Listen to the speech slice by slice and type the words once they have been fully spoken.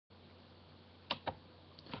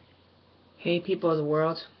Hey people of the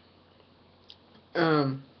world.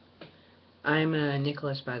 I'm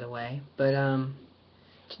Nicholas, by the way, but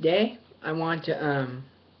today I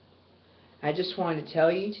just want to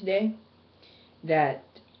tell you today that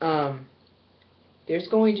there's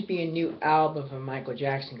going to be a new album of Michael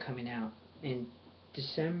Jackson coming out in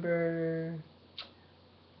December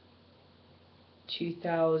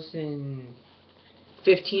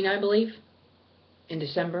 2015, I believe, in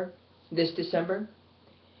this December.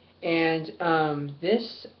 And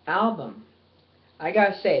this album, I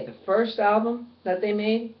gotta say, the first album that they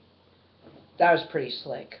made, that was pretty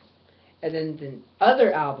slick. And then the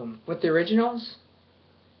other album with the originals,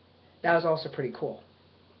 that was also pretty cool.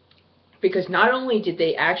 Because not only did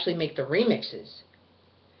they actually make the remixes,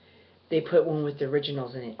 they put one with the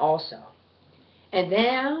originals in it also. And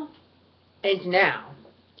now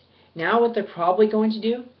what they're probably going to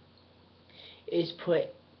do is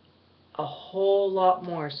put a whole lot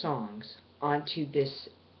more songs onto this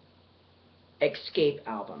Escape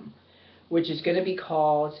album, which is going to be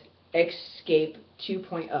called Escape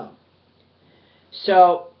 2.0.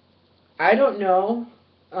 So I don't know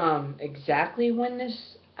exactly when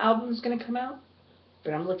this album is going to come out,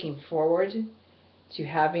 but I'm looking forward to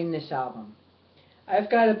having this album. I've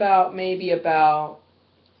got about maybe 12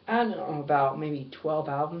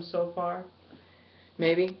 albums so far,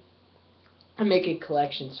 maybe. I'm making a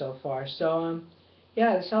collection so far, so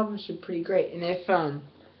yeah, this album should be pretty great. And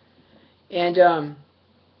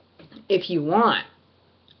if you want,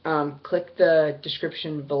 click the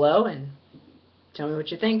description below and tell me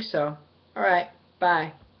what you think. So, alright,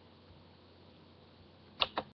 bye.